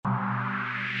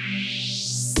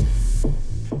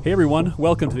Hey everyone,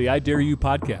 welcome to the I Dare You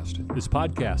podcast. This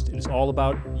podcast is all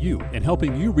about you and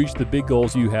helping you reach the big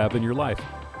goals you have in your life.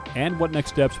 And what next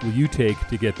steps will you take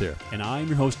to get there? And I'm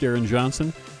your host, Darren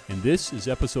Johnson, and this is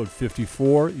episode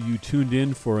 54. You tuned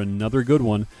in for another good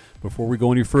one. Before we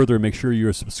go any further, make sure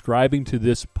you're subscribing to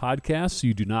this podcast so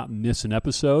you do not miss an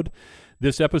episode.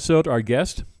 This episode, our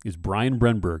guest is Brian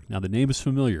Brenberg. Now, the name is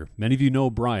familiar. Many of you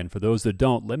know Brian. For those that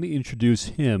don't, let me introduce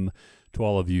him to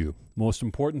all of you. Most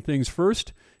important things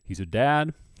first, he's a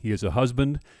dad, he is a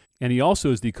husband, and he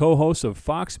also is the co-host of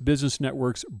Fox Business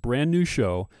Network's brand new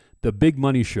show, The Big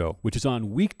Money Show, which is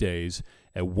on weekdays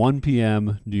at 1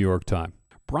 p.m. New York time.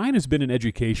 Brian has been in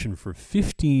education for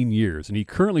 15 years, and he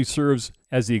currently serves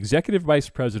as the Executive Vice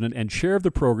President and Chair of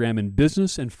the program in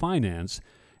Business and Finance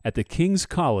at the King's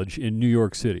College in New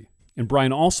York City. And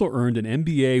Brian also earned an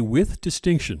MBA with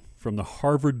distinction from the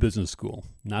Harvard Business School.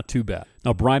 Not too bad.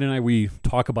 Now, Brian and I, we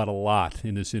talk about a lot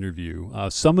in this interview.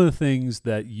 Some of the things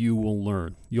that you will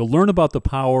learn. You'll learn about the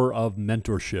power of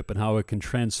mentorship and how it can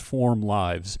transform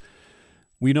lives.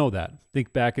 We know that.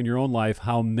 Think back in your own life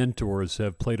how mentors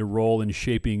have played a role in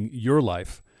shaping your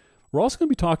life. We're also going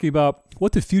to be talking about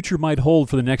what the future might hold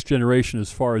for the next generation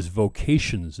as far as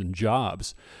vocations and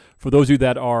jobs. For those of you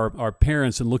that are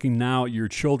parents and looking now at your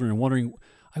children and wondering,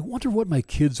 I wonder what my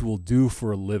kids will do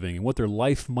for a living and what their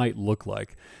life might look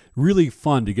like. Really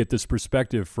fun to get this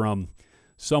perspective from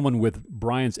someone with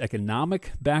Brian's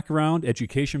economic background,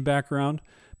 education background,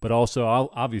 but also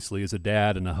obviously as a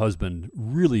dad and a husband,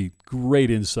 really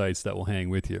great insights that will hang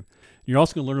with you. You're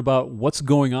also going to learn about what's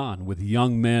going on with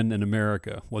young men in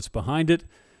America, what's behind it,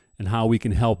 and how we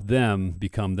can help them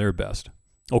become their best.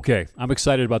 Okay, I'm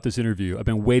excited about this interview. I've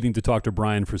been waiting to talk to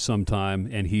Brian for some time,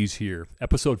 and he's here.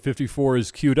 Episode 54 is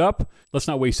queued up. Let's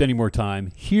not waste any more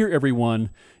time. Here, everyone,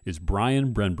 is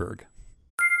Brian Brenberg.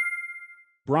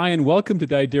 Brian, welcome to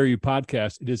the I Dare You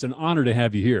podcast. It is an honor to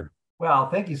have you here. Well,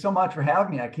 thank you so much for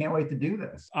having me. I can't wait to do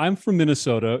this. I'm from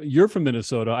Minnesota. You're from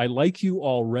Minnesota. I like you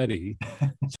already.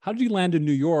 How did you land in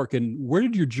New York, and where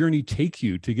did your journey take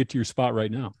you to get to your spot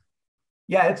right now?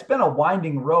 Yeah, it's been a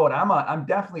winding road. I'm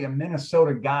definitely a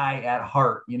Minnesota guy at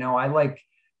heart. You know, I like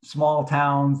small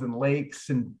towns and lakes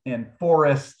and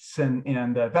forests. And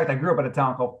in fact, I grew up in a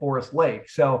town called Forest Lake.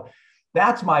 So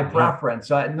that's my preference.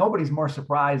 Nobody's more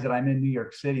surprised that I'm in New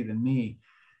York City than me.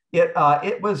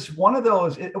 It was one of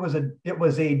those, it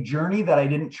was a journey that I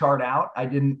didn't chart out. I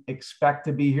didn't expect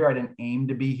to be here. I didn't aim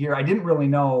to be here. I didn't really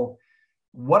know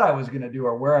what I was going to do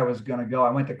or where I was going to go.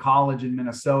 I went to college in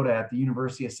Minnesota at the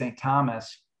University of St.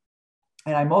 Thomas,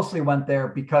 and I mostly went there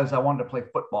because I wanted to play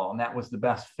football, and that was the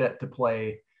best fit to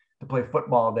play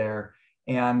football there.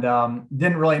 And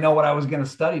didn't really know what I was going to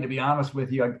study, to be honest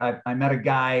with you. I met a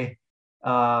guy,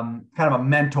 kind of a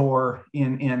mentor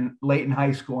in late in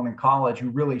high school and in college, who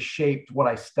really shaped what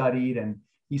I studied. And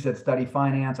he said, study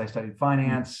finance. I studied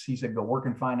finance. He said, go work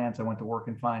in finance. I went to work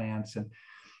in finance. And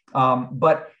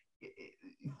but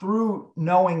through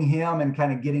knowing him and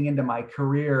kind of getting into my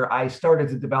career, I started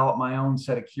to develop my own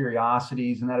set of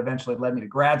curiosities, and that eventually led me to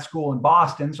grad school in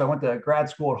Boston. So I went to grad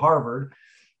school at Harvard,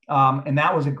 and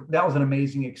that was an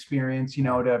amazing experience. You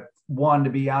know, to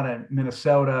be out in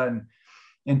Minnesota,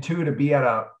 and two, to be at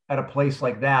a place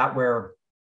like that where,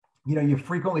 you know, you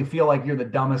frequently feel like you're the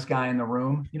dumbest guy in the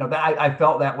room. You know, that I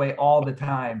felt that way all the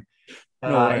time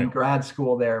in grad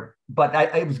school there. But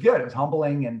it was good. It was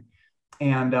humbling, and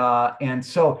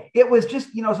so it was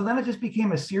just, you know, so then it just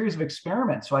became a series of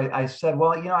experiments. So I said,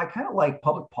 well, you know, I kind of like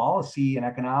public policy and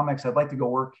economics. I'd like to go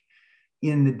work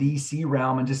in the DC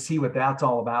realm and just see what that's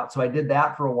all about. So I did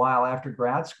that for a while after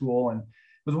grad school. And it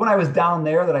was when I was down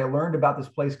there that I learned about this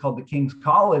place called the King's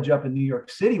College up in New York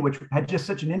City, which had just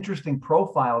such an interesting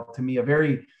profile to me, a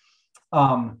very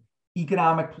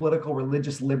economic, political,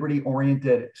 religious,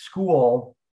 liberty-oriented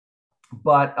school,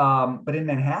 but in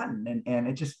Manhattan, and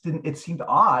it just didn't. It seemed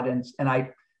odd, and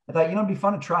I thought, you know, it'd be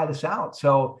fun to try this out.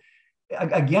 So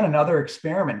again, another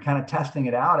experiment, kind of testing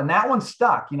it out, and that one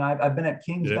stuck. You know, I've been at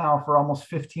King's now for almost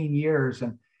 15 years,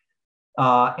 and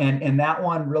that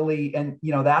one really, and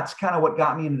you know, that's kind of what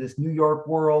got me into this New York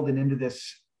world and into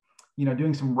this, you know,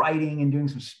 doing some writing and doing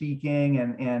some speaking,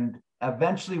 and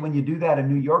eventually, when you do that in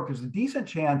New York, there's a decent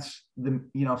chance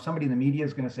somebody in the media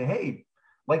is going to say, hey,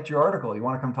 liked your article. You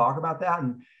want to come talk about that?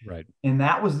 And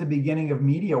that was the beginning of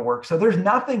media work. So there's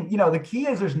nothing, you know, the key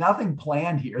is there's nothing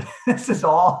planned here. This is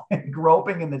all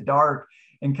groping in the dark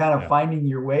and kind of finding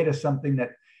your way to something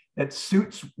that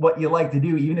suits what you like to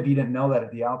do, even if you didn't know that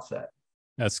at the outset.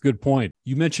 That's a good point.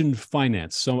 You mentioned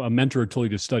finance. So a mentor told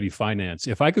you to study finance.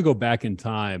 If I could go back in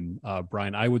time,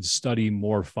 Brian, I would study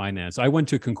more finance. I went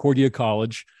to Concordia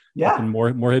College up in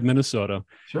Yeah, Moorhead, Minnesota. And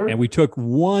sure. we took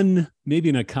maybe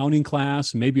an accounting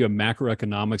class, maybe a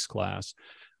macroeconomics class.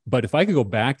 But if I could go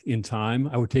back in time,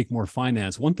 I would take more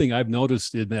finance. One thing I've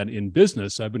noticed is that in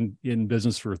business, I've been in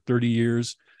business for 30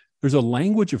 years. There's a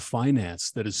language of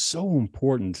finance that is so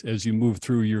important as you move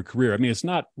through your career. I mean, it's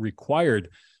not required,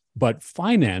 but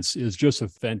finance is just a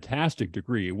fantastic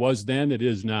degree. It was then, it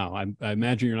is now. I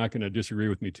imagine you're not going to disagree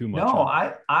with me too much No,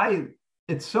 on that.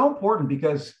 it's so important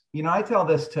because, I tell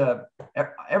this to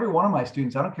every one of my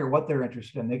students. I don't care what they're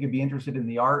interested in. They could be interested in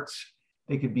the arts.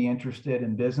 They could be interested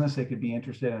in business. They could be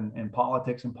interested in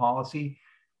politics and policy.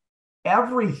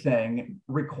 Everything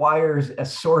requires a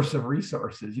source of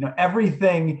resources.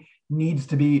 Everything needs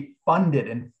to be funded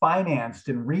and financed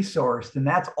and resourced. And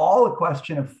that's all a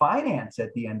question of finance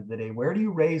at the end of the day. Where do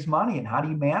you raise money and how do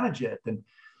you manage it? And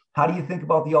how do you think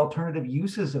about the alternative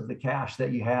uses of the cash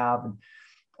that you have? And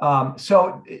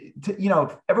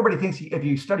everybody thinks if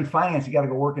you study finance, you got to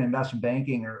go work in investment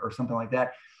banking or something like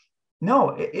that.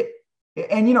 No,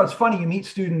 it's funny, you meet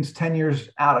students 10 years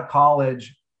out of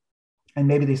college and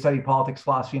maybe they study politics,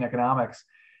 philosophy, and economics.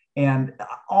 And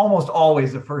almost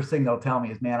always the first thing they'll tell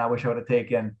me is, man,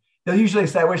 they'll usually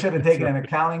say, I wish I'd have taken an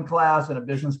accounting class and a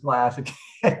business class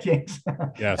at King's.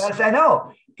 Yes. And I say, I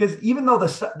know, because even though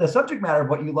the subject matter of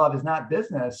what you love is not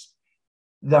business,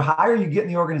 the higher you get in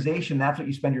the organization, that's what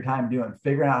you spend your time doing,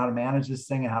 figuring out how to manage this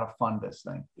thing and how to fund this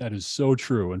thing. That is so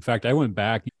true. In fact, I went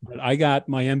back. I got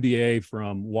my MBA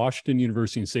from Washington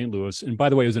University in St. Louis. And by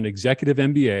the way, it was an executive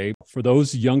MBA. For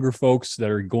those younger folks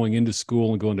that are going into school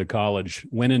and going to college,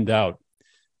 when in doubt,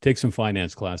 take some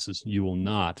finance classes. You will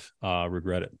not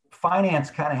regret it. Finance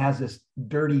kind of has this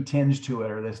dirty tinge to it,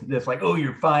 or this like, oh,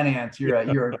 you're finance,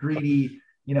 you're a greedy,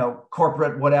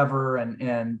 corporate whatever.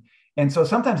 And so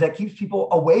sometimes that keeps people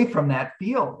away from that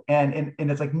field. And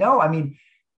it's like, no, I mean,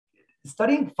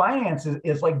 studying finance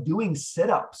is like doing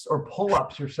sit-ups or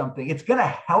pull-ups or something. It's going to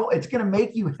help. It's going to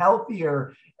make you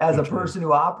healthier as a person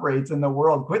who operates in the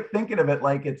world. Quit thinking of it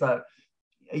like it's a,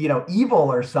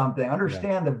 evil or something.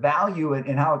 Understand the value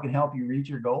and how it can help you reach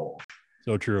your goal.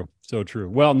 So true. So true.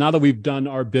 Well, now that we've done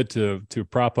our bit to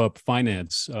prop up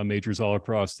finance majors all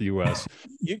across the U.S.,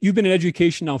 you've been in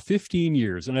education now 15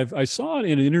 years. And I saw in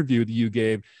an interview that you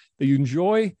gave that you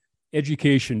enjoy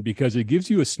education because it gives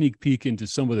you a sneak peek into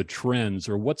some of the trends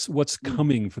or what's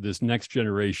coming for this next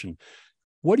generation.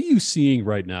 What are you seeing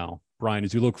right now, Brian,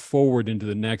 as you look forward into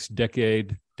the next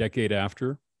decade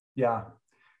after? Yeah,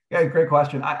 great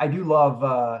question. I do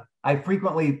love, I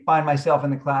frequently find myself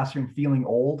in the classroom feeling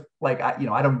old. Like,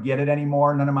 I don't get it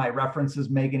anymore. None of my references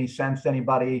make any sense to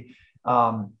anybody.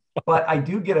 But I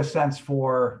do get a sense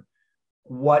for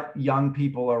what young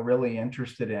people are really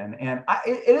interested in. And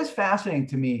it is fascinating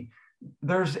to me.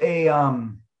 There's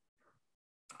I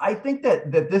think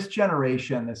that this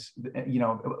generation,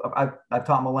 I've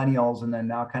taught millennials and then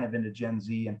now kind of into Gen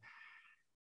Z, and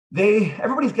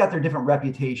everybody's got their different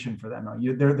reputation for them.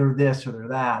 They're this or they're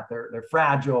that. They're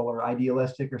fragile or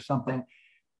idealistic or something.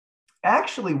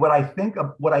 Actually, what I think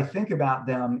about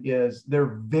them is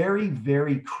they're very,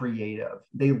 very creative.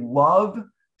 They love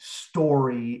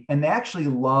story and they actually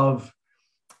love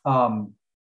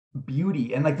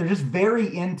beauty, and like they're just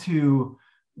very into.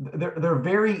 They're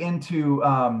very into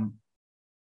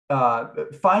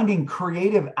finding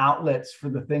creative outlets for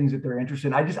the things that they're interested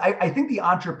in. I think the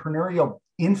entrepreneurial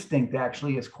instinct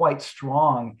actually is quite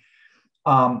strong,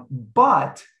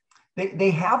 but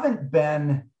they haven't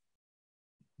been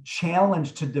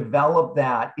challenged to develop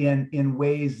that in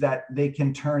ways that they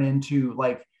can turn into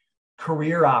like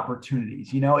career opportunities.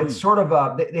 It's sort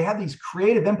of they have these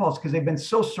creative impulses because they've been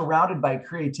so surrounded by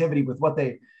creativity with what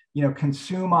they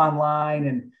consume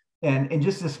online and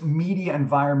just this media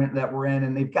environment that we're in,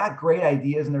 and they've got great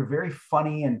ideas and they're very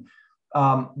funny, and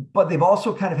but they've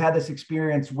also kind of had this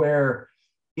experience where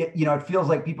it feels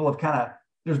like people have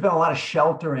there's been a lot of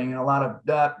sheltering and a lot of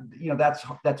that,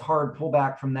 that's hard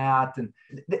pullback from that. And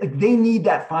they need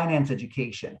that finance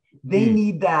education. They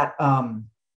need that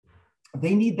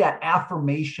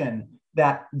affirmation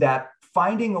that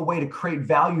finding a way to create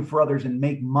value for others and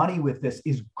make money with this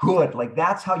is good. Like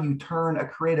that's how you turn a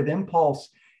creative impulse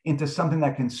into something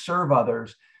that can serve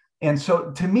others. And so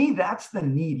to me, that's the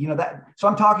need, so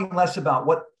I'm talking less about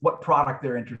what product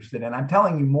they're interested in. I'm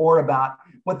telling you more about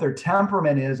what their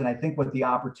temperament is. And I think what the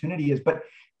opportunity is, but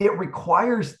it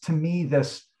requires to me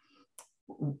this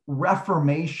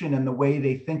reformation in the way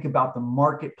they think about the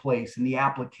marketplace and the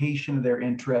application of their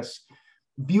interests,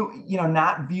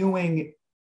 not viewing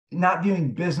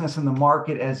business in the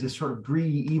market as this sort of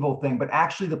greedy, evil thing, but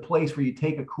actually the place where you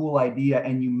take a cool idea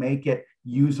and you make it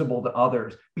usable to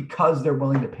others because they're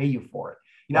willing to pay you for it.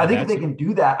 I think if they can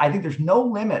do that, I think there's no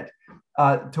limit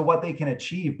to what they can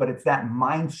achieve, but it's that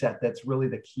mindset that's really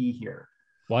the key here.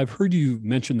 Well, I've heard you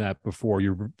mention that before.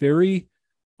 You're very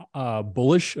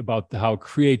bullish about how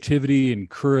creativity and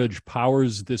courage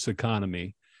powers this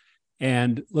economy.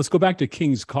 And let's go back to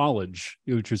King's College,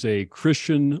 which is a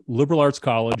Christian liberal arts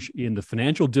college in the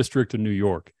financial district of New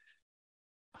York.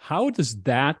 How does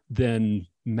that then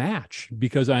match?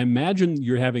 Because I imagine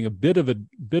you're having a bit of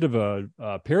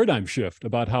a paradigm shift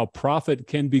about how profit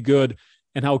can be good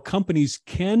and how companies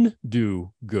can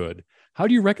do good. How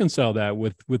do you reconcile that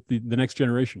with the next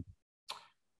generation?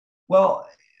 Well,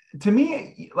 to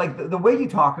me, like the way you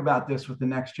talk about this with the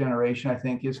next generation, I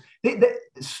think is the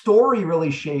story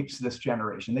really shapes this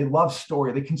generation. They love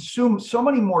story. They consume so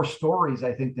many more stories,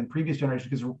 I think, than previous generations,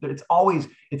 because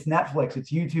it's Netflix,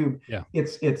 it's YouTube,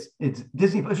 it's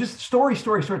Disney. It's just story.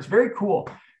 It's very cool,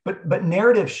 but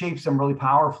narrative shapes them really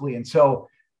powerfully. And so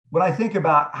when I think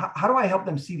about how do I help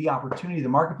them see the opportunity of the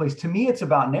marketplace, to me, it's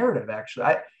about narrative.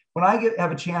 Actually, when I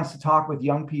have a chance to talk with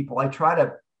young people, I try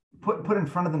to put in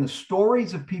front of them the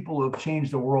stories of people who have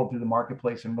changed the world through the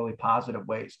marketplace in really positive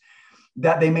ways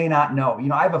that they may not know.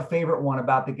 I have a favorite one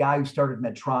about the guy who started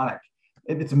Medtronic.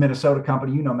 It's a Minnesota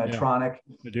company, Medtronic,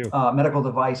 medical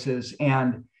devices.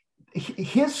 And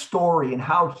his story and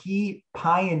how he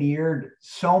pioneered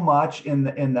so much in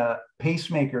the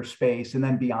pacemaker space and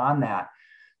then beyond that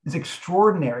is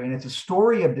extraordinary. And it's a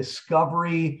story of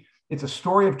discovery. It's a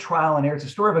story of trial and error. It's a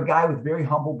story of a guy with very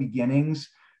humble beginnings,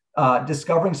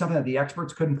 discovering something that the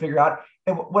experts couldn't figure out.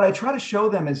 And what I try to show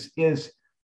them is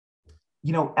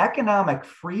economic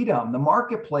freedom, the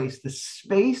marketplace, the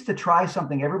space to try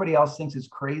something everybody else thinks is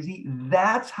crazy.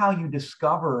 That's how you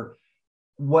discover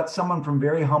what someone from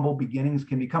very humble beginnings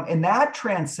can become. And that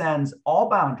transcends all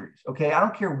boundaries. Okay. I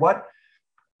don't care what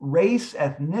race,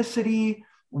 ethnicity,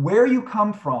 where you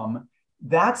come from,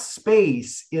 that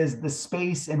space is the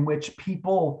space in which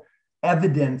people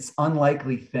evidence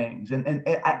unlikely things. And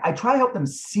I try to help them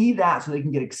see that so they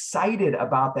can get excited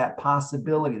about that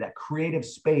possibility, that creative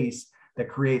space that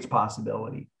creates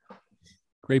possibility.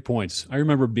 Great points. I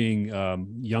remember being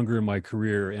younger in my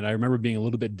career, and I remember being a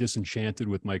little bit disenchanted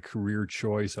with my career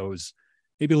choice. I was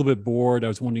maybe a little bit bored. I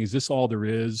was wondering, is this all there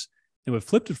is? And what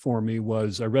flipped it for me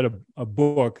was I read a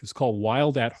book. It's called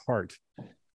Wild at Heart.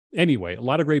 Anyway, a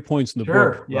lot of great points in the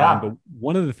book. Yeah. But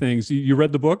one of the things, you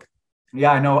read the book?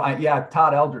 Yeah, I know.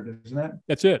 Todd Eldred, isn't it?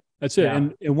 That's it. Yeah.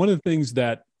 And one of the things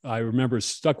that I remember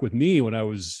stuck with me when I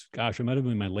was, I might have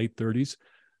been in my late 30s,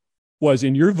 was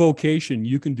in your vocation,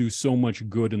 you can do so much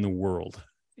good in the world.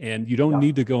 And you don't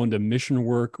need to go into mission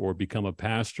work or become a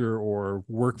pastor or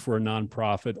work for a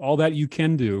nonprofit. All that you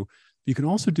can do. You can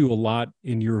also do a lot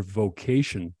in your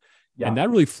vocation. Yeah. And that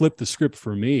really flipped the script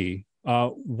for me.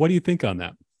 What do you think on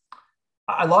that?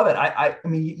 I love it. I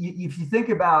mean, if you think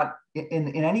about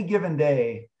in any given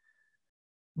day,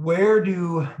 where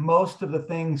do most of the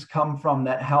things come from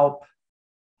that help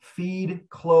feed,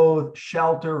 clothe,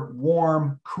 shelter,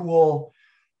 warm, cool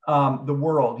the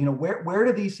world? Where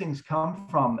do these things come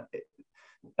from?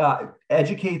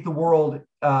 Educate the world,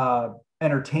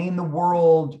 entertain the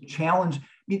world, challenge. I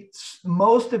mean,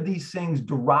 most of these things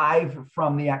derive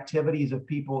from the activities of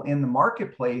people in the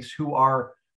marketplace who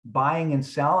are buying and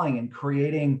selling and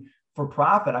creating for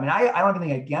profit. I mean, I don't have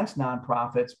anything against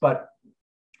nonprofits, but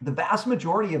the vast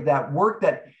majority of that work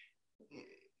that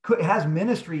has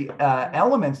ministry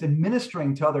elements and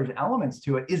ministering to others elements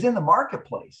to it is in the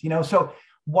marketplace. So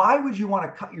why would you want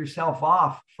to cut yourself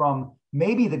off from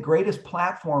maybe the greatest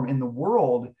platform in the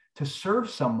world to serve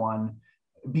someone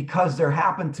because there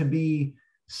happen to be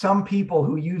some people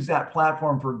who use that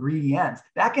platform for greedy ends?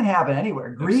 That can happen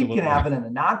anywhere. Greed Absolutely. Can happen in the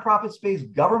nonprofit space,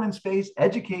 government space,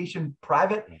 education,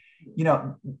 private.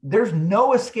 There's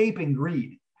no escaping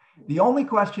greed. The only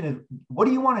question is, what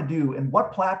do you want to do? And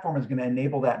what platform is going to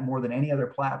enable that more than any other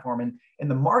platform?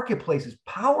 And the marketplace is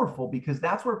powerful because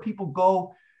that's where people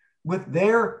go with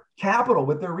their capital,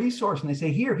 with their resource. And they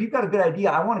say, here, if you've got a good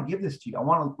idea, I want to give this to you. I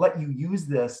want to let you use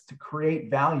this to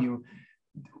create value.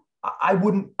 I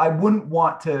wouldn't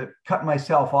want to cut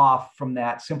myself off from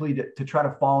that simply to try to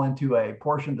fall into a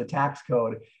portion of the tax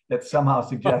code that somehow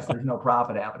suggests there's no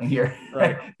profit happening here.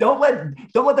 Right. Don't let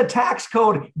the tax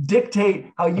code dictate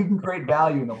how you can create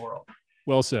value in the world.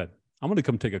 Well said. I'm going to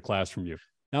come take a class from you.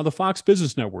 Now, the Fox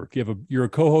Business Network, you're a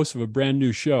co-host of a brand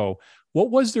new show. What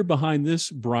was there behind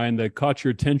this, Brian, that caught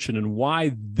your attention, and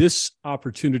why this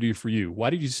opportunity for you?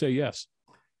 Why did you say yes?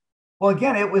 Well,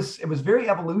 again, it was very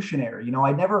evolutionary.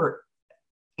 I never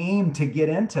aimed to get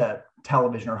into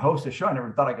television or host a show. I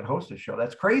never thought I could host a show.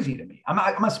 That's crazy to me.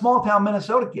 I'm a small town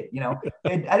Minnesota kid.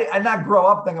 I did not grow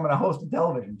up thinking I'm going to host a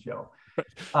television show.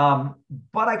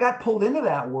 But I got pulled into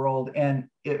that world, and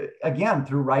again,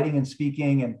 through writing and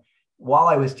speaking, and while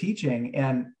I was teaching,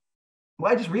 and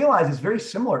well, I just realized it's very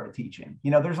similar to teaching.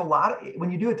 There's a lot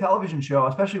when you do a television show,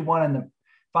 especially one in the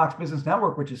Fox Business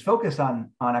Network, which is focused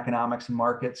on economics and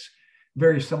markets,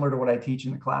 very similar to what I teach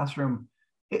in the classroom.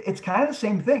 It's kind of the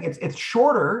same thing. It's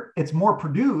shorter, it's more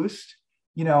produced,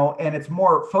 and it's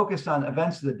more focused on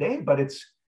events of the day, but it's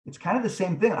kind of the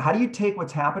same thing. How do you take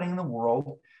what's happening in the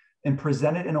world and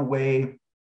present it in a way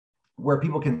where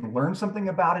people can learn something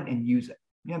about it and use it?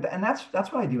 And that's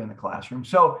what I do in the classroom.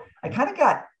 So I kind of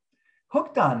got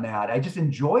hooked on that. I just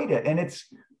enjoyed it. And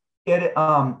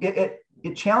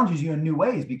it challenges you in new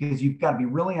ways, because you've got to be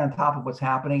really on top of what's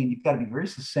happening, and you've got to be very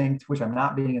succinct, which I'm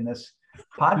not being in this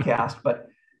podcast, but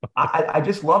I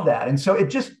just love that. And so it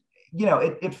just,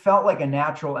 it felt like a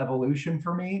natural evolution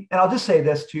for me. And I'll just say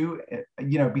this too,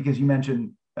 because you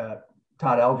mentioned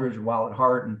Todd Eldredge and Wild at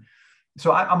Heart. And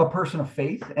so I'm a person of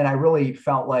faith, and I really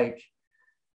felt like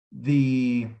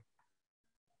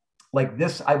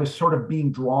I was sort of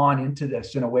being drawn into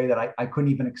this in a way that I couldn't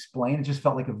even explain. It just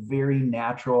felt like a very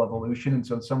natural evolution. And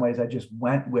so in some ways I just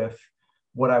went with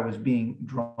what I was being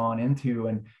drawn into,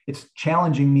 and it's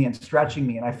challenging me and stretching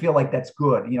me. And I feel like that's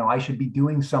good. I should be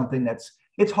doing something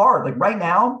it's hard. Like right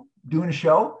now doing a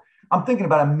show, I'm thinking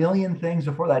about a million things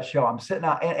before that show. I'm sitting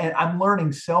out and I'm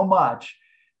learning so much,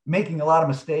 making a lot of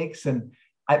mistakes. And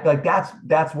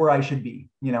that's where I should be.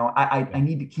 I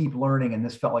need to keep learning. And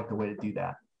this felt like the way to do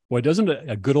that. Boy, doesn't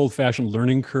a good old-fashioned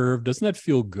learning curve, doesn't that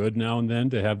feel good now and then,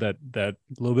 to have that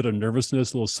little bit of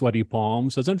nervousness, little sweaty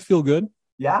palms? Doesn't it feel good?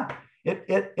 Yeah,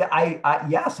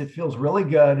 yes, it feels really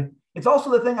good. It's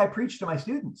also the thing I preach to my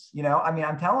students.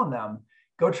 I'm telling them,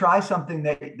 go try something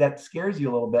that scares you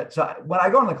a little bit. So when I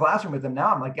go in the classroom with them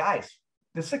now, I'm like, guys,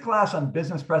 this is a class on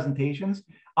business presentations.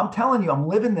 I'm telling you, I'm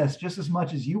living this just as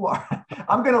much as you are.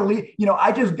 I'm going to leave.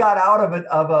 I just got out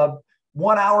of a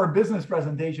 1-hour business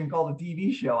presentation called a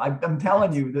TV show. I'm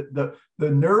telling you that the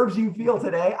nerves you feel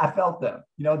today, I felt them.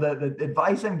 The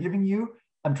advice I'm giving you,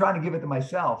 I'm trying to give it to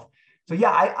myself. So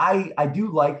yeah, I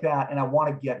do like that, and I want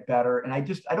to get better. And I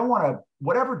don't want to,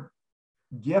 whatever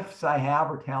gifts I have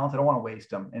or talents, I don't want to waste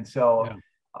them. And so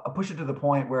I push it to the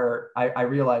point where I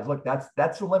realize, look,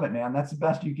 that's the limit, man. That's the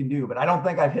best you can do. But I don't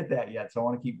think I've hit that yet. So I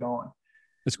want to keep going.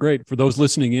 That's great. For those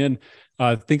listening in,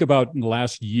 think about the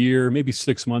last year, maybe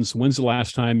 6 months. When's the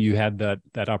last time you had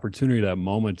that opportunity, that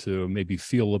moment to maybe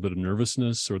feel a little bit of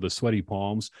nervousness or the sweaty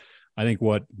palms? I think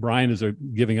what Brian is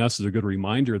giving us is a good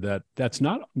reminder that that's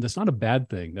not a bad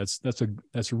thing.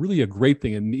 That's really a great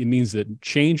thing. And it means that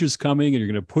change is coming, and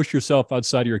you're going to push yourself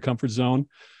outside of your comfort zone,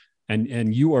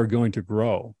 and you are going to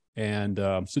grow. And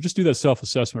so just do that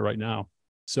self-assessment right now.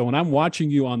 So when I'm watching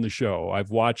you on the show,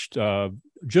 I've watched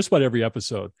just about every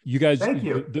episode. You guys, thank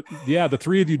you. The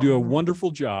three of you do a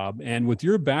wonderful job. And with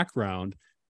your background,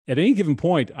 at any given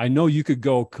point, I know you could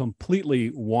go completely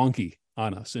wonky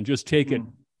on us and just take it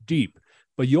deep,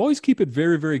 but you always keep it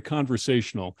very, very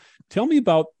conversational. Tell me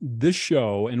about this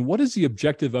show, and what is the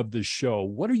objective of this show?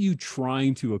 What are you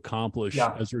trying to accomplish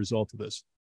as a result of this?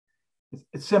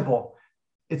 It's simple.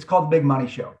 It's called The Big Money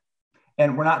Show.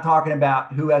 And we're not talking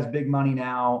about who has big money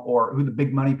now or who the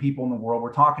big money people in the world.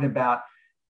 We're talking about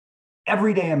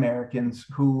everyday Americans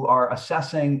who are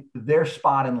assessing their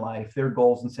spot in life, their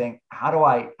goals, and saying, how do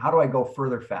I go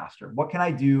further faster? What can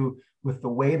I do with the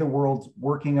way the world's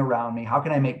working around me? How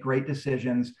can I make great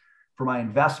decisions for my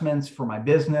investments, for my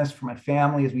business, for my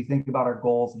family, as we think about our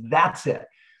goals? That's it.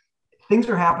 Things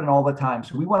are happening all the time.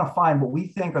 So we want to find what we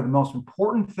think are the most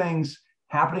important things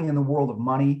happening in the world of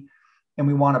money. And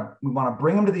we want to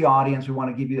bring them to the audience. We want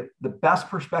to give you the best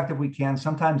perspective we can.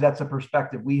 Sometimes that's a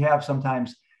perspective we have.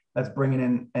 Sometimes that's bringing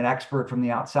in an expert from the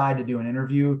outside to do an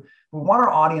interview. We want our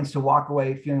audience to walk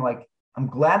away feeling like, I'm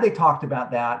glad they talked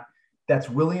about that. That's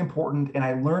really important. And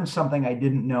I learned something I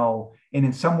didn't know. And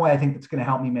in some way, I think that's going to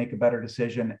help me make a better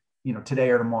decision, today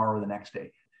or tomorrow or the next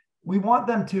day. We want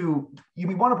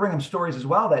we want to bring them stories as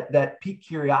well that pique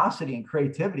curiosity and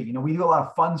creativity. We do a lot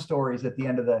of fun stories at the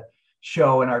end of the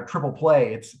show in our triple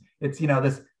play. It's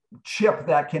this chip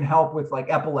that can help with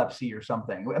like epilepsy or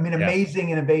something.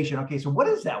 Amazing innovation. Okay, so what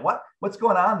is that? What's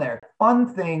going on there?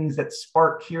 Fun things that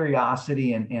spark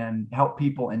curiosity and help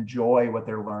people enjoy what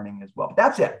they're learning as well. But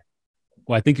that's it.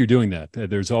 Well, I think you're doing that.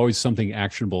 There's always something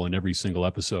actionable in every single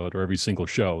episode or every single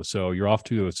show. So you're off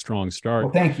to a strong start.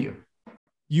 Well, thank you.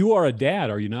 You are a dad,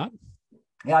 are you not?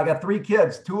 Yeah, I got 3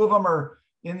 kids. 2 of them are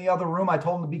in the other room. I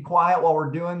told them to be quiet while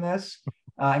we're doing this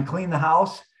and clean the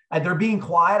house. They're being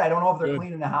quiet. I don't know if they're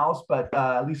cleaning the house, but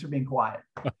at least they're being quiet.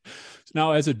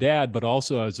 Now, as a dad, but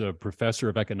also as a professor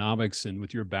of economics and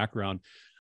with your background,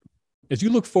 As you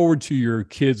look forward to your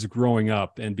kids growing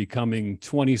up and becoming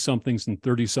 20 somethings and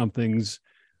 30 somethings,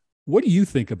 what do you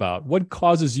think about? What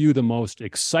causes you the most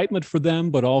excitement for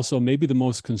them, but also maybe the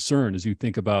most concern as you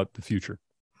think about the future?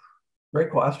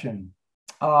 Great question.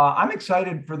 I'm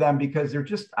excited for them because they're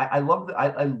just, I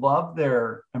love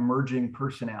their emerging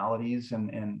personalities,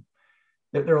 and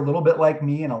they're a little bit like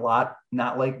me and a lot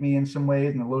not like me in some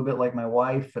ways, and a little bit like my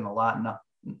wife and a lot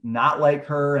not like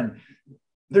her. And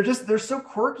they're so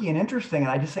quirky and interesting.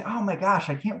 And I just say, oh my gosh,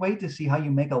 I can't wait to see how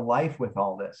you make a life with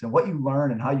all this and what you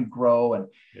learn and how you grow and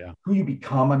who you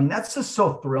become. I mean, that's just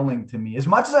so thrilling to me. As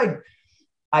much as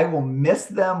I will miss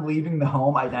them leaving the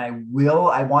home. I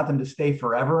want them to stay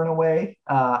forever in a way.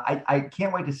 I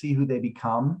can't wait to see who they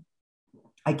become.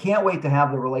 I can't wait to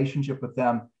have the relationship with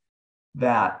them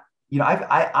that,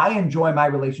 I enjoy my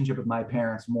relationship with my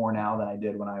parents more now than I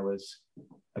did when I was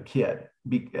a kid.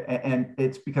 And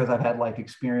it's because I've had life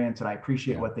experience and I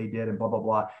appreciate what they did and blah, blah,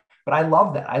 blah. But I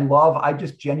love that. I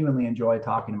just genuinely enjoy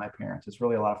talking to my parents. It's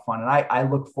really a lot of fun. And I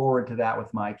look forward to that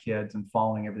with my kids and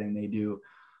following everything they do.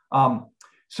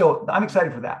 So I'm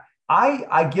excited for that.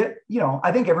 I get,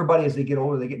 I think everybody, as they get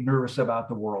older, they get nervous about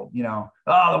the world,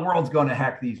 the world's going to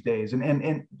heck these days.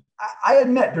 And I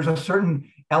admit there's a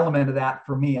certain element of that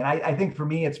for me. And I think for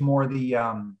me, it's more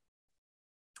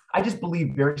I just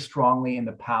believe very strongly in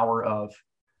the power of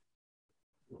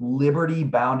liberty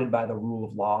bounded by the rule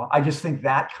of law. I just think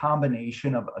that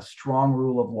combination of a strong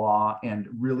rule of law and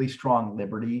really strong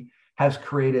liberty has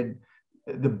created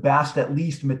the best, at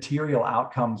least material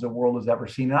outcomes the world has ever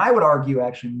seen. And I would argue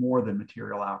actually more than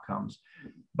material outcomes.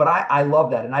 But I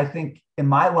love that. And I think in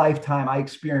my lifetime, I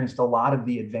experienced a lot of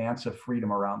the advance of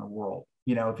freedom around the world.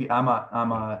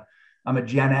 I'm a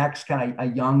Gen X, kind of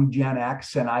a young Gen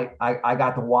X, and I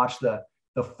got to watch the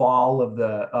fall of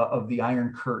the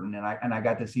Iron Curtain, and I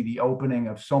got to see the opening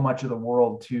of so much of the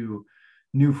world to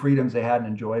new freedoms they hadn't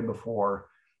enjoyed before.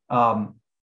 And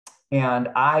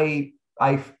I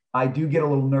do get a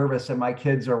little nervous that my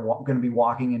kids are going to be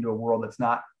walking into a world that's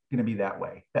not going to be that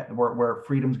way, where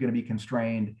freedom's going to be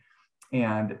constrained,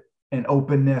 and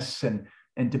openness and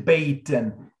debate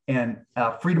and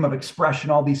freedom of expression,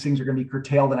 all these things are going to be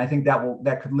curtailed. And I think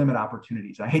that could limit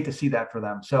opportunities. I hate to see that for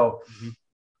them. So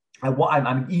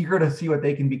I'm eager to see what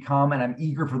they can become. And I'm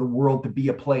eager for the world to be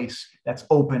a place that's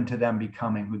open to them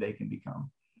becoming who they can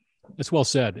become. That's well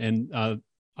said. And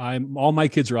all my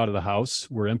kids are out of the house.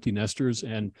 We're empty nesters.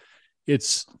 And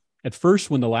it's at first,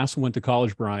 when the last one went to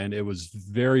college, Brian, it was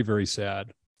very, very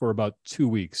sad for about 2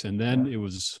 weeks. And then it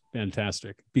was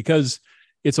fantastic because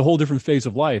it's a whole different phase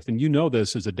of life. And you know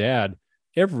this as a dad,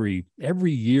 every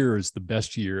year is the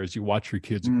best year as you watch your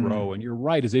kids grow. And you're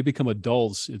right, as they become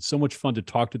adults, it's so much fun to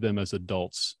talk to them as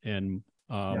adults. And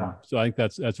so I think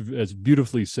that's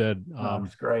beautifully said.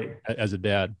 That's great. As a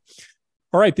dad.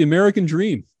 All right, the American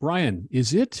dream. Brian,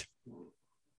 let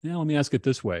me ask it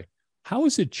this way. How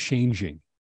is it changing?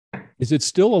 Is it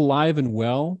still alive and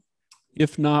well?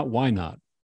 If not, why not?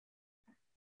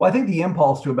 Well, I think the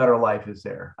impulse to a better life is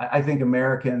there. I think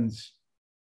Americans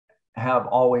have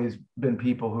always been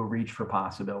people who reach for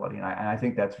possibility. And I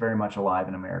think that's very much alive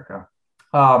in America.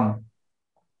 I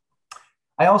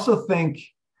also think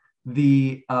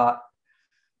the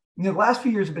last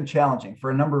few years have been challenging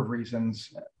for a number of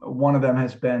reasons. One of them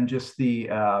has been just the,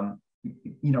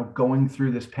 going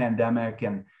through this pandemic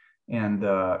and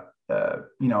that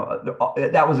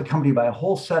was accompanied by a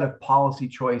whole set of policy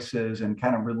choices and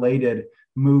kind of related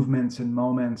movements and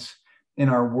moments in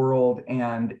our world.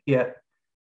 And it,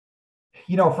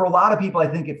 for a lot of people, I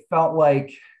think it felt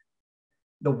like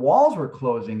the walls were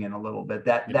closing in a little bit.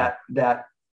 The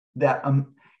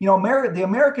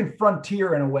American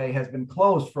frontier in a way has been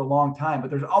closed for a long time, but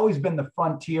there's always been the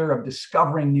frontier of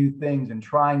discovering new things and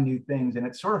trying new things. And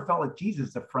it sort of felt like,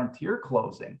 Jesus, the frontier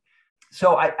closing.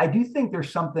 So I do think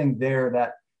there's something there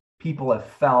that people have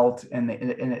felt, and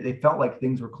they felt like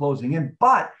things were closing in.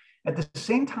 But at the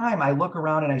same time, I look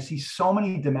around and I see so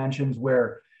many dimensions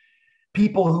where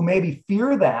people who maybe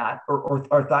fear that or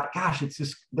thought, gosh, it's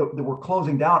just that we're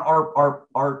closing down,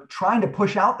 are trying to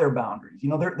push out their boundaries.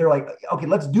 They're like, okay,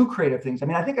 let's do creative things. I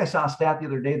mean, I think I saw a stat the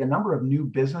other day, the number of new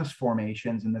business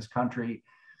formations in this country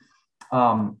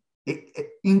it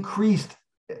increased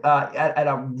at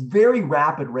a very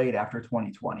rapid rate after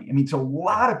 2020. I mean, so a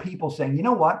lot of people saying, you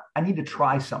know what, I need to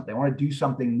try something. I want to do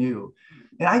something new.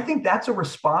 And I think that's a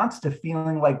response to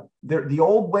feeling like the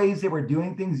old ways they were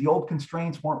doing things, the old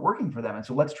constraints weren't working for them. And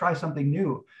so let's try something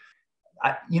new.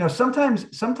 Sometimes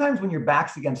when your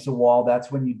back's against the wall,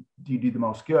 that's when you do the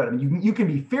most good. I mean, you can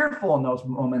be fearful in those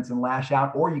moments and lash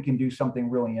out, or you can do something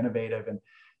really innovative. And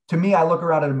to me, I look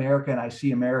around at America and I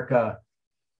see America,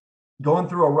 going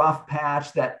through a rough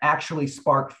patch that actually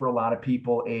sparked for a lot of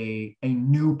people a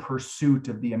new pursuit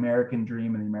of the American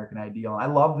dream and the American ideal. I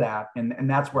love that, and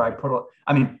that's where I put.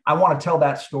 I mean, I want to tell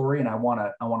that story, and I want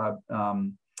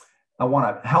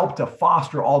to help to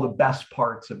foster all the best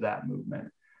parts of that movement.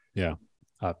 Yeah,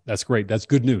 that's great. That's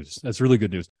good news. That's really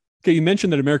good news. Okay, you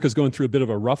mentioned that America's going through a bit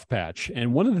of a rough patch.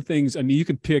 And one of the things, I mean, you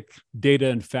can pick data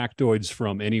and factoids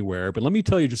from anywhere, but let me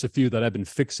tell you just a few that I've been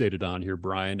fixated on here,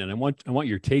 Brian, and I want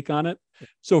your take on it.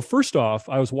 So first off,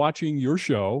 I was watching your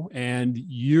show, and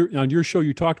on your show,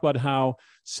 you talked about how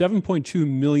 7.2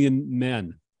 million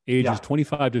men ages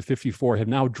 25 to 54 have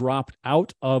now dropped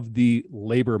out of the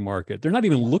labor market. They're not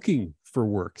even looking for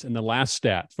work. And the last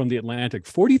stat from The Atlantic,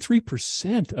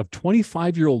 43% of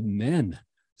 25-year-old men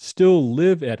still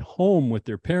live at home with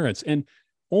their parents. And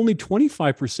only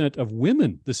 25% of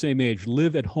women the same age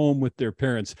live at home with their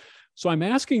parents. So I'm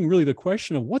asking really the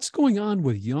question of what's going on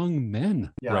with young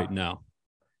men right now?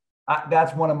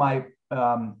 That's one of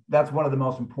the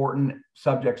most important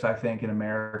subjects, I think, in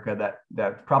America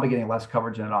that's probably getting less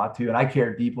coverage than it ought to. And I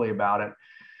care deeply about it.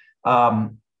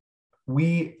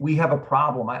 We have a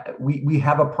problem. We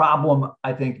have a problem.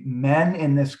 I think men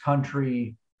in this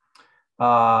country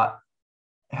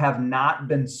have not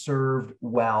been served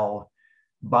well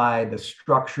by the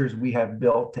structures we have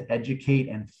built to educate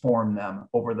and form them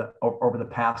over the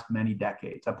past many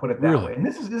decades. I put it that way. And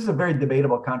this is a very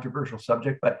debatable, controversial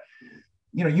subject, but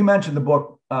you mentioned the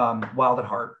book Wild at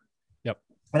Heart. Yep.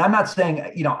 And I'm not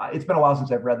saying, it's been a while since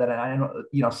I've read that. And I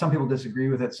know, some people disagree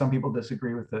with it. Some people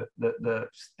disagree with the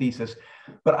thesis,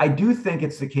 but I do think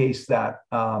it's the case that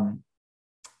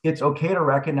it's okay to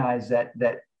recognize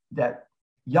that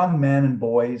young men and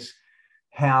boys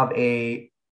have a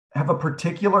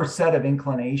particular set of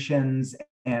inclinations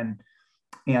and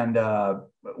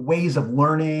ways of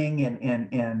learning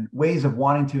and ways of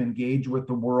wanting to engage with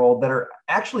the world that are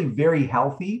actually very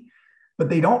healthy, but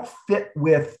they don't fit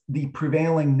with the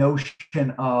prevailing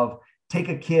notion of take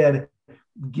a kid,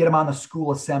 get them on the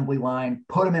school assembly line,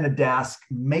 put them in a desk,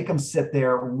 make them sit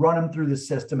there, run them through the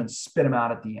system, and spit them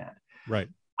out at the end. Right.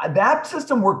 That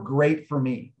system worked great for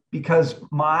me because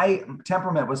my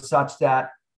temperament was such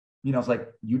that, it's like,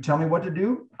 you tell me what to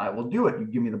do, I will do it. You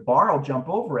give me the bar, I'll jump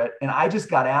over it. And I just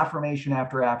got affirmation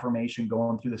after affirmation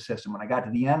going through the system. When I got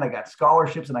to the end, I got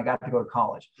scholarships and I got to go to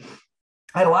college.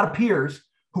 I had a lot of peers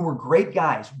who were great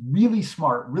guys, really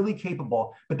smart, really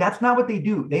capable, but that's not what they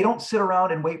do. They don't sit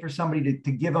around and wait for somebody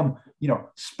to give them,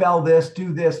 spell this,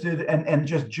 do this, and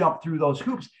just jump through those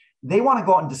hoops. They want to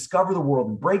go out and discover the world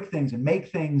and break things and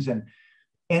make things. And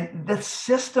the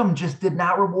system just did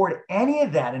not reward any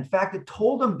of that. In fact, it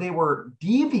told them they were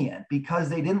deviant because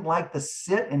they didn't like to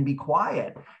sit and be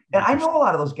quiet. And I know a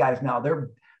lot of those guys now.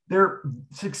 They're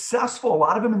successful, a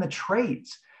lot of them in the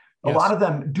trades, a lot of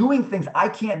them doing things I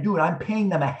can't do. And I'm paying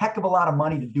them a heck of a lot of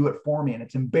money to do it for me. And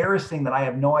it's embarrassing that I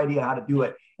have no idea how to do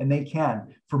it. And they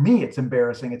can. For me, it's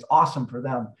embarrassing. It's awesome for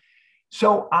them.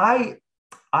 So I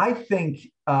think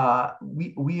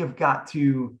we have got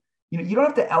to, you don't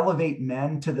have to elevate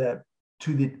men to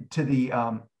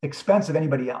the expense of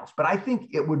anybody else. But I think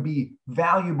it would be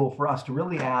valuable for us to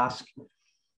really ask,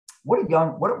 what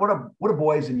do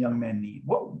boys and young men need?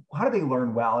 How do they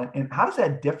learn well? And how does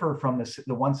that differ from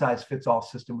the one size fits all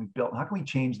system we've built? How can we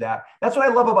change that? That's what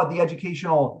I love about the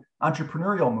educational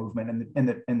entrepreneurial movement and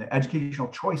the educational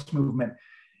choice movement.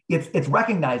 It's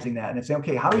recognizing that and it's saying,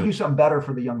 okay, how do we do something better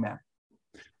for the young men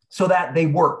so that they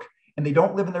work and they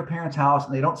don't live in their parents' house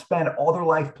and they don't spend all their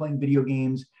life playing video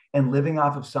games and living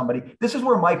off of somebody. This is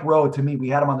where Mike Rowe, to me, we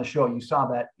had him on the show. You saw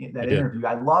that interview.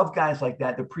 I love guys like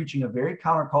that. They're preaching a very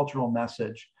countercultural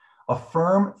message,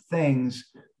 affirm things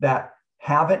that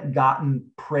haven't gotten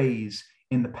praise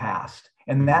in the past.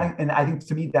 And I think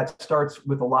to me, that starts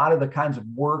with a lot of the kinds of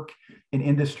work in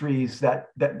industries that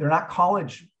they're not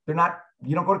college.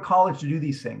 You don't go to college to do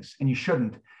these things, and you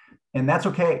shouldn't. And that's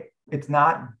okay.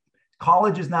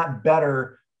 College is not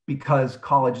better because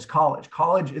college is college.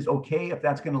 College is okay if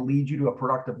that's going to lead you to a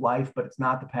productive life, but it's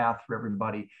not the path for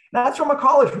everybody. Now, that's from a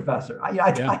college professor.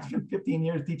 I spent 15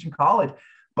 years teaching college,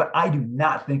 but I do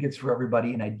not think it's for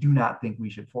everybody. And I do not think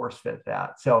we should force fit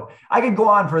that. So I could go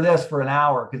on for an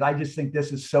hour because I just think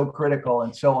this is so critical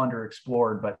and so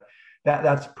underexplored, but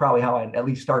that's probably how I'd at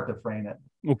least start to frame it.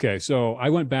 Okay. So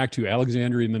I went back to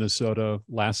Alexandria, Minnesota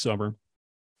last summer.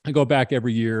 I go back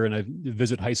every year and I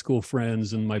visit high school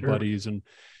friends and my buddies. And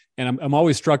I'm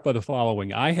always struck by the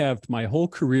following. I have my whole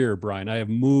career, Brian, I have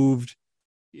moved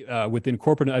within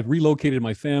corporate. I've relocated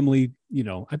my family,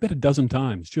 I bet a dozen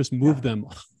times, just moved them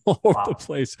all over the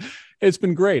place. It's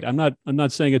been great. I'm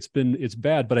not saying it's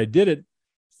bad, but I did it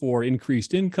for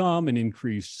increased income and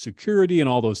increased security and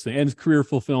all those things and career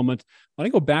fulfillment. When I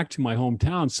go back to my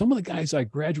hometown, some of the guys I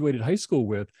graduated high school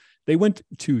with, they went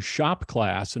to shop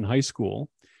class in high school.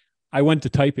 I went to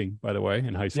typing, by the way,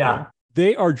 in high school. Yeah.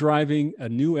 They are driving a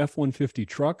new F-150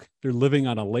 truck. They're living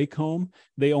on a lake home.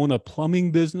 They own a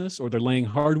plumbing business, or they're laying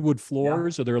hardwood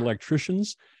floors, or they're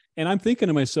electricians. And I'm thinking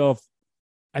to myself,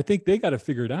 I think they got to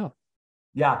figure it out.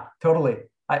 Yeah, totally.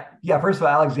 First of all,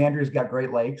 Alexandria's got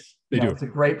great lakes. They do. It's a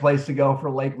great place to go for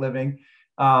lake living.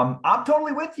 I'm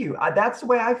totally with you. That's the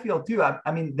way I feel too.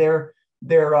 I mean,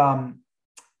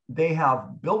 they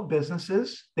have built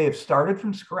businesses. They have started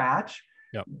from scratch.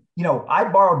 Yep. I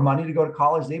borrowed money to go to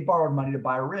college. They borrowed money to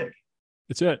buy a rig.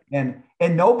 That's it. And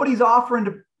nobody's offering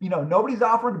to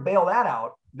bail that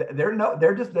out.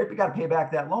 They've got to pay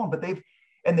back that loan, but they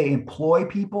employ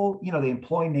people, they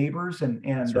employ neighbors and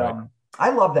right. I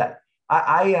love that.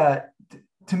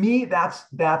 To me, that's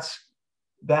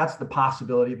the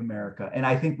possibility of America. And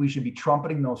I think we should be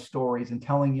trumpeting those stories and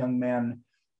telling young men,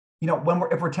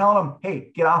 if we're telling them,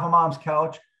 hey, get off of mom's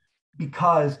couch,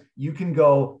 because you can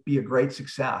go be a great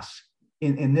success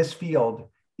in this field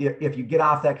if you get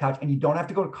off that couch, and you don't have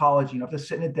to go to college. You don't have to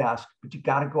sit in a desk, but you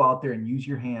got to go out there and use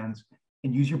your hands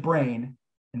and use your brain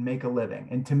and make a living.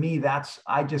 And to me,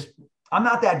 I'm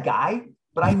not that guy,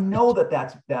 but I know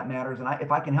that matters. And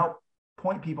if I can help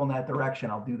point people in that direction,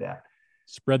 I'll do that.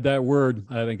 Spread that word.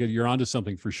 I think you're onto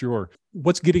something for sure.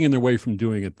 What's getting in their way from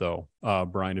doing it, though,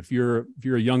 Brian? If you're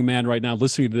a young man right now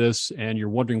listening to this and you're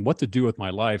wondering what to do with my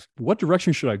life, what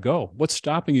direction should I go? What's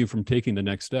stopping you from taking the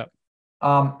next step?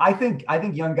 I think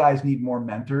young guys need more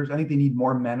mentors. I think they need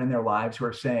more men in their lives who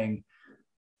are saying,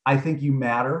 I think you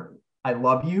matter. I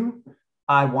love you.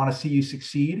 I want to see you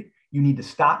succeed. You need to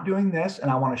stop doing this.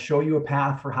 And I want to show you a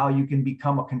path for how you can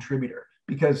become a contributor,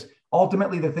 because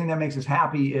ultimately the thing that makes us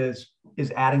happy is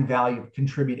adding value,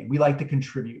 contributing. We like to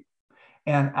contribute.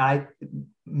 And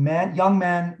young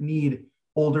men need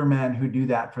older men who do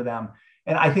that for them.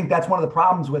 And I think that's one of the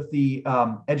problems with the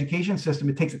education system.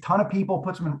 It takes a ton of people,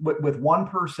 puts them with one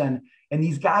person, and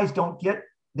these guys they don't get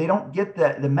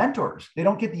the mentors. They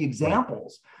don't get the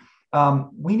examples.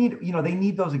 They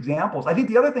need those examples. I think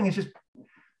the other thing is just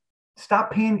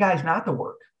stop paying guys not to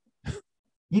work.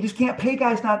 You just can't pay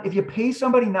guys if you pay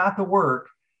somebody not to work,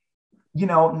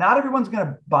 not everyone's going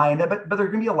to buy into it, but there are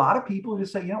going to be a lot of people who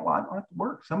just say, I don't have to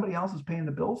work. Somebody else is paying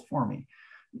the bills for me.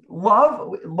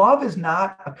 Love is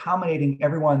not accommodating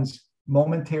everyone's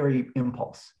momentary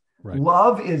impulse. Right.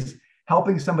 Love is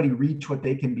helping somebody reach what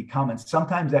they can become. And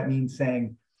sometimes that means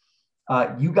saying,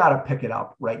 you got to pick it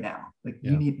up right now.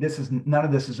 None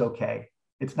of this is okay.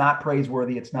 It's not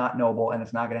praiseworthy. It's not noble, and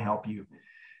it's not going to help you.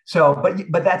 So,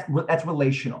 but that's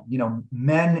relational.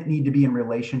 Men need to be in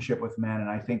relationship with men. And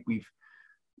I think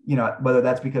whether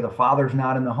that's because a father's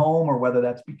not in the home, or whether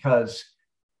that's because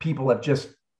people have just,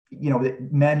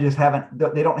 men just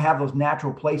they don't have those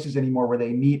natural places anymore where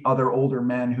they meet other older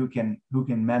men who can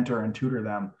mentor and tutor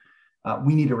them.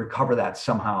 We need to recover that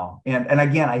somehow. And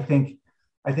again, I think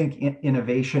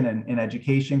innovation and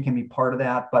education can be part of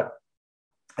that, but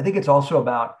I think it's also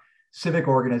about civic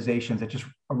organizations that just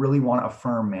really want to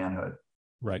affirm manhood.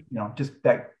 Right. Just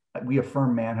that we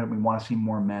affirm manhood. We want to see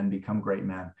more men become great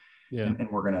men. Yeah. And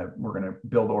we're going to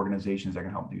build organizations that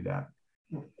can help do that.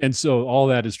 And so all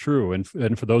that is true. And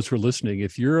for those who are listening,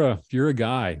 if you're a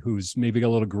guy who's maybe got a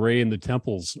little gray in the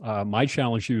temples, my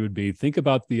challenge to you would be, think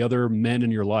about the other men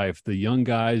in your life, the young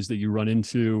guys that you run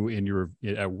into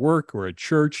at work or at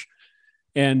church.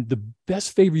 And the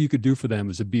best favor you could do for them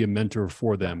is to be a mentor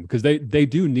for them, because they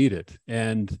do need it.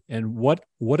 And what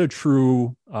a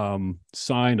true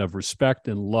sign of respect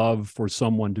and love for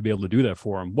someone to be able to do that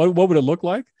for them. What would it look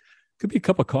like? Could be a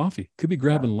cup of coffee, could be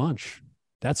grabbing lunch.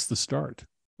 That's the start.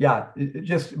 Yeah,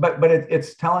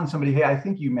 it's telling somebody, hey, I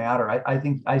think you matter. I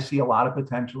think I see a lot of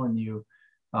potential in you.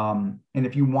 And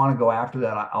if you want to go after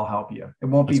that, I'll help you. It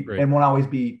won't always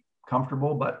be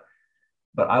comfortable, but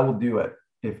I will do it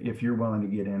if you're willing to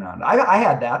get in on it. I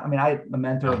had that. I mean, I had a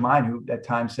mentor of mine who at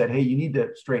times said, hey, you need to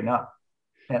straighten up.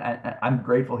 And I'm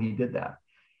grateful he did that.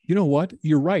 You know what?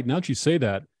 You're right. Now that you say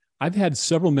that, I've had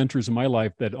several mentors in my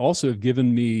life that also have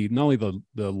given me not only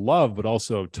the love, but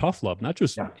also tough love, not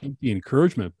just the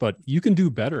encouragement, but you can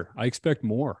do better. I expect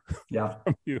more. Yeah.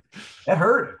 From you. It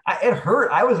hurt. It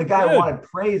hurt. I was a guy who wanted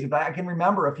praise. I can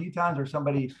remember a few times where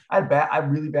somebody, I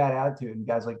had really bad attitude, and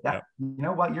guys like that, you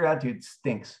know what? Your attitude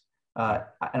stinks.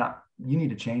 You need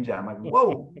to change that. I'm like,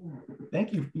 whoa,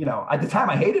 thank you. At the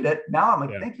time I hated it. Now I'm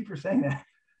like, thank you for saying that.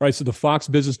 Right. So the Fox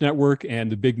Business Network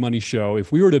and the Big Money Show,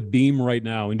 if we were to beam right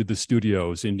now into the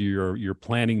studios, into your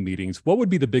planning meetings, what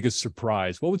would be the biggest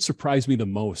surprise? What would surprise me the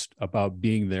most about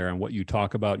being there and what you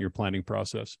talk about in your planning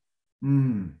process?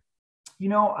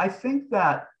 I think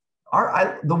that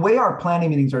the way our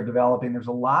planning meetings are developing,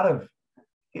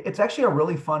 it's actually a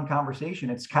really fun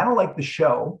conversation. It's kind of like the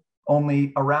show,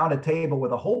 only around a table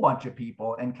with a whole bunch of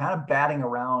people and kind of batting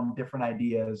around different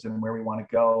ideas and where we want to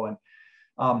go. And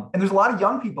there's a lot of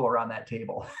young people around that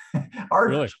table.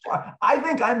 Really? I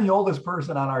think I'm the oldest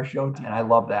person on our show team. And I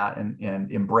love that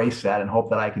and embrace that and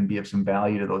hope that I can be of some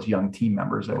value to those young team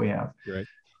members that we have. Great.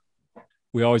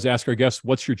 We always ask our guests,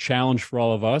 what's your challenge for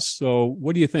all of us? So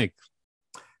what do you think?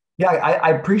 Yeah,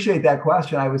 I appreciate that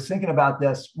question. I was thinking about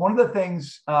this. One of the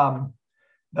things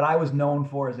that I was known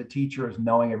for as a teacher is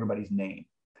knowing everybody's name.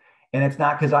 And it's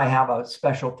not because I have a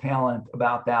special talent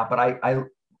about that, but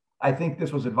I think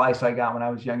this was advice I got when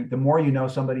I was young. The more you know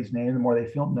somebody's name, the more they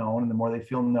feel known. And the more they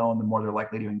feel known, the more they're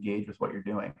likely to engage with what you're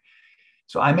doing.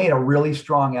 So I made a really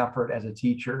strong effort as a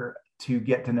teacher to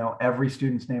get to know every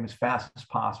student's name as fast as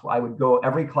possible. I would go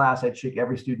every class, I'd shake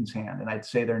every student's hand and I'd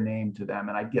say their name to them,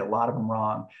 and I'd get a lot of them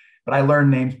wrong, but I learned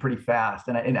names pretty fast.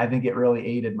 And I think it really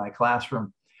aided my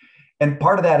classroom. And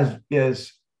part of that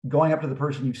is going up to the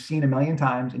person you've seen a million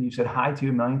times and you said hi to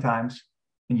a million times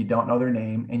and you don't know their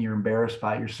name and you're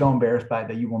so embarrassed by it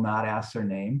that you will not ask their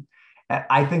name. And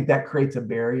I think that creates a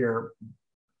barrier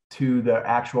to the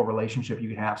actual relationship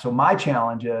you have. So my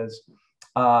challenge is,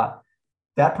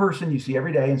 that person you see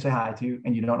every day and say hi to,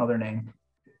 and you don't know their name,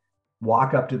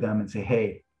 walk up to them and say,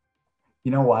 hey,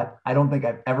 you know what? I don't think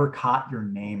I've ever caught your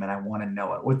name and I want to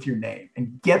know it. What's your name?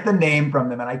 And get the name from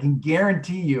them. And I can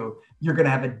guarantee you're going to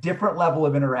have a different level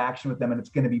of interaction with them. And it's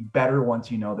going to be better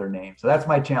once you know their name. So that's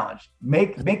my challenge.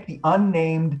 Make the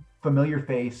unnamed familiar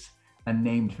face a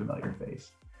named familiar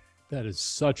face. That is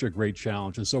such a great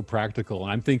challenge and so practical.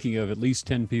 And I'm thinking of at least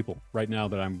 10 people right now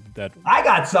that I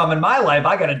got some in my life.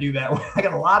 I got to do that. I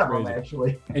got a lot of them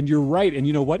actually. And you're right. And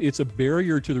you know what? It's a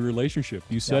barrier to the relationship.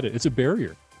 You said it. It's a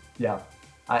barrier. Yeah,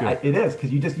 it is,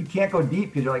 because you can't go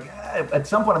deep because you're like, at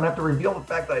some point I'm gonna have to reveal the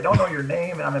fact that I don't know your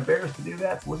name and I'm embarrassed to do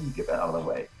that. So let's just get that out of the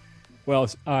way. Well,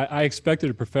 I expected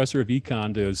a professor of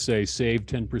econ to say save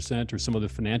 10% or some of the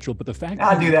financial, but the fact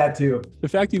I'll do that too. The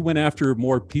fact you went after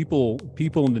more people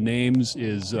in the names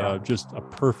is just a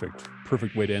perfect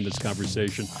way to end this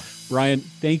conversation. Brian,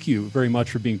 thank you very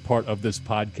much for being part of this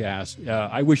podcast.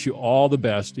 I wish you all the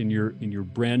best in your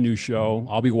brand new show.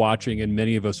 I'll be watching, and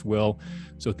many of us will.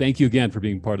 So thank you again for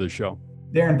being part of the show.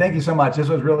 Darren, thank you so much. This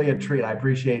was really a treat. I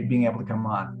appreciate being able to come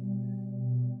on.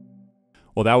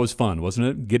 Well, that was fun, wasn't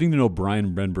it? Getting to know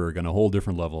Brian Brenberg on a whole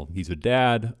different level. He's a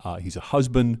dad, he's a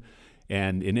husband,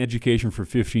 and in education for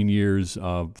 15 years,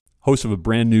 host of a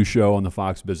brand new show on the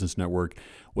Fox Business Network.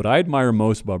 What I admire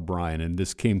most about Brian, and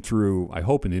this came through, I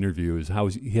hope, in the interview, is how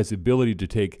he has the ability to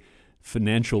take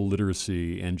financial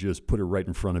literacy and just put it right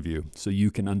in front of you so you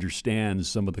can understand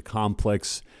some of the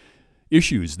complex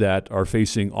issues that are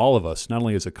facing all of us, not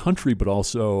only as a country, but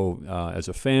also as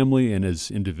a family and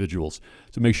as individuals.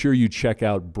 So make sure you check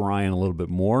out Brian a little bit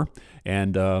more,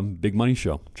 and Big Money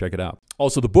Show. Check it out.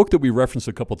 Also, the book that we referenced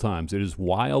a couple times, it is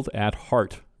Wild at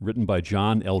Heart, written by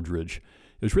John Eldridge.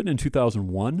 It was written in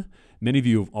 2001. Many of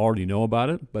you already know about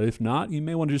it, but if not, you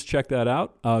may want to just check that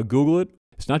out. Google it.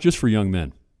 It's not just for young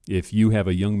men. If you have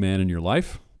a young man in your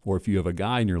life, or if you have a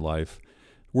guy in your life,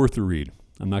 worth the read.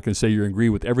 I'm not going to say you agree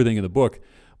with everything in the book,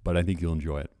 but I think you'll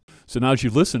enjoy it. So now that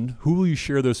you've listened, who will you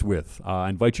share this with? I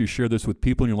invite you to share this with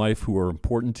people in your life who are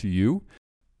important to you.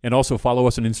 And also follow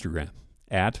us on Instagram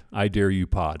at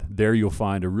IDareYouPod. There you'll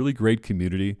find a really great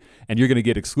community, and you're going to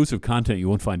get exclusive content you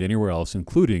won't find anywhere else,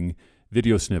 including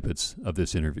video snippets of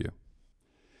this interview.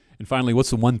 And finally, what's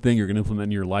the one thing you're going to implement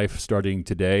in your life starting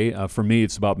today? For me,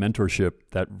 it's about mentorship.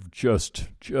 That just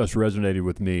resonated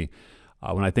with me.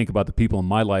 When I think about the people in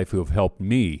my life who have helped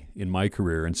me in my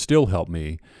career and still help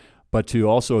me, but to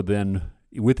also then,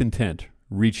 with intent,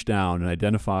 reach down and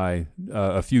identify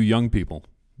a few young people,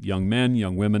 young men,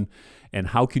 young women, and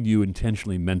how can you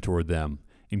intentionally mentor them,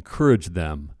 encourage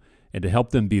them, and to help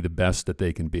them be the best that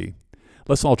they can be.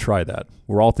 Let's all try that.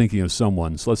 We're all thinking of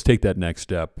someone, so let's take that next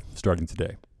step starting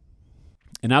today.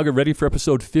 And now get ready for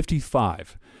episode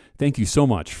 55. Thank you so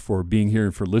much for being here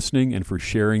and for listening and for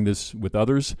sharing this with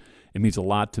others. It means a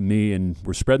lot to me, and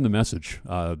we're spreading the message.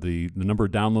 The number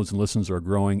of downloads and listens are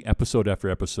growing episode after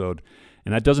episode,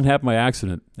 and that doesn't happen by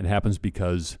accident. It happens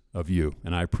because of you,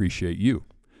 and I appreciate you.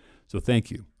 So thank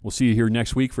you. We'll see you here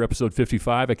next week for episode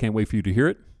 55. I can't wait for you to hear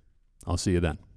it. I'll see you then.